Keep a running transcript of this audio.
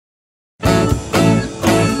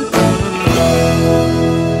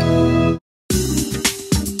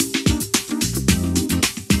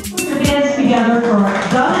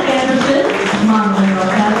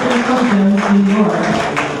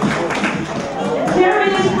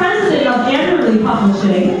of Anderley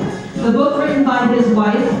Publishing. The book written by his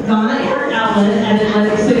wife, Donna Outlet, at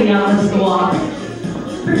Atlantic City Outlets go off.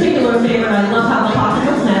 Particular favorite, I love how the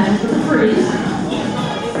pocketbook matches with the frieze.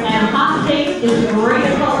 And Hot Pink is a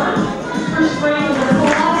great color. For spring, with a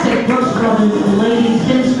classic Brooks Brothers ladies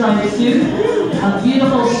pinstripe suit. A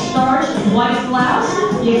beautiful starched white blouse.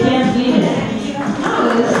 You can't beat it.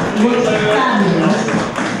 Alice looks fabulous.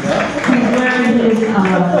 He's wearing his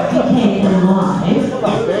BK in live.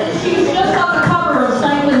 She was just on the cover of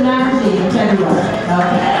Cycling Magazine in February.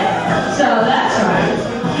 Okay? So that's right.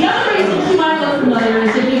 The other reason she might look familiar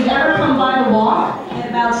is if you've ever come by to walk at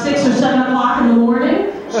about 6 or 7 o'clock in the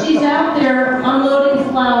morning, she's out there unloading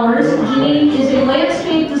flowers. Janine is a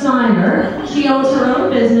landscape designer. She owns her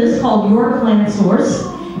own business called Your Plant Source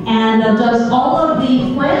and does all of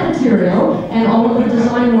the plant material and all of the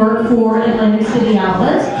design work for Atlantic City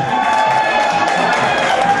Outlets.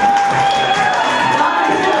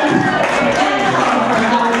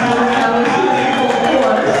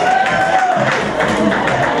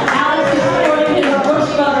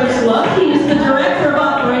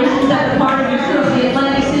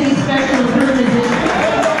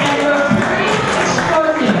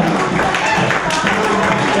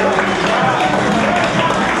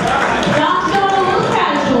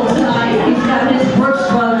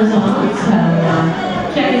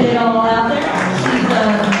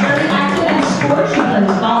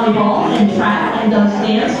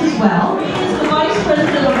 Dance as well. He's the Vice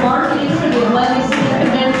President of Marketing for the Atlantic City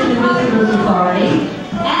Convention and Visitors Authority.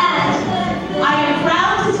 And I am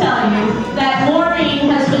proud to tell you that Maureen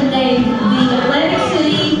has been named the Atlantic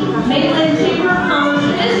City Mainland Chamber of Commerce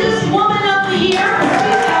Businesswoman of the Year for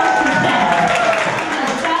 2010. A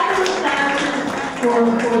fabulous fashion for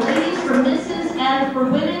ladies, for misses, and for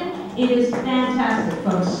women. It is fantastic.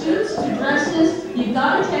 From suits to dresses, you've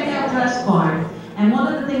got to check out Dress Barn. And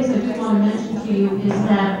one of the things I do want to mention to you is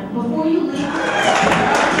that before you leave, you're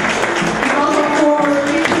also a former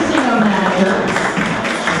casino manager.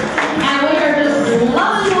 And we are just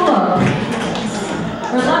loving the look.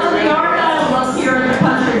 We're loving the Argyle look here at the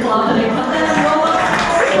Country Club. And they come in and roll up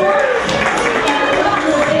shorts. And we come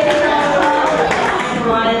to the baby doll club. And a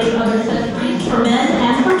variety of other accessories for men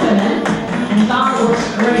and for women. And Donna looks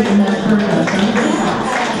great in that shirt.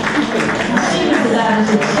 The secret to that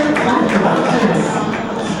is it's so comfortable, too.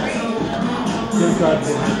 He's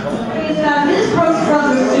got his Brooks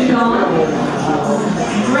Brothers suit on.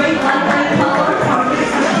 Great light red color.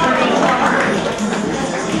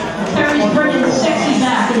 Terry's bringing sexy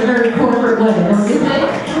back in a very corporate way, don't you think?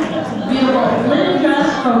 Beautiful linen dress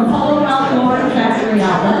from Polo Ralph Lauren Factory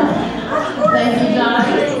Outlet. Thank you, Donna.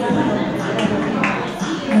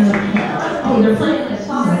 Oh, they're playing this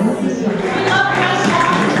song. We love dress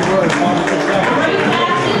songs. Great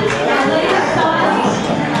fashion, the latest styles.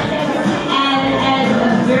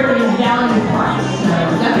 Very value price, so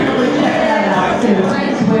definitely check that out too.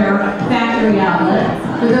 Menswear Factory Outlet.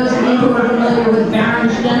 For those of you who are familiar with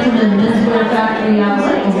Barron's Gentleman Menswear Factory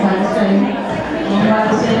Outlet, we'll try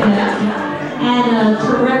to say that. And a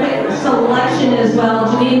terrific selection as well.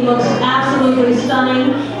 Janine looks absolutely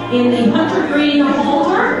stunning in the Hunter Green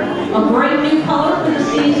halter, a great new color for the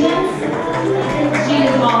season. She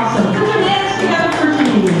is awesome. Put your hands together for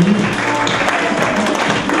Janine.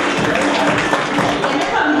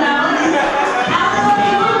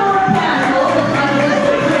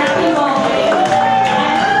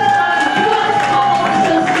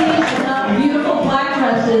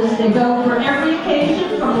 They go for every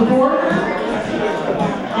occasion from the border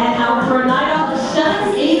and out for a night out to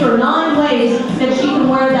 7, 8, or 9 ways that she can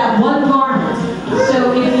wear that one garment.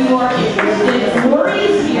 So if you are interested,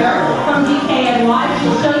 Maureen's here from DKNY.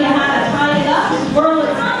 She'll show you how to tie it up, swirl it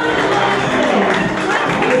around,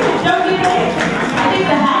 and don't you think? I think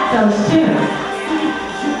the hat does too.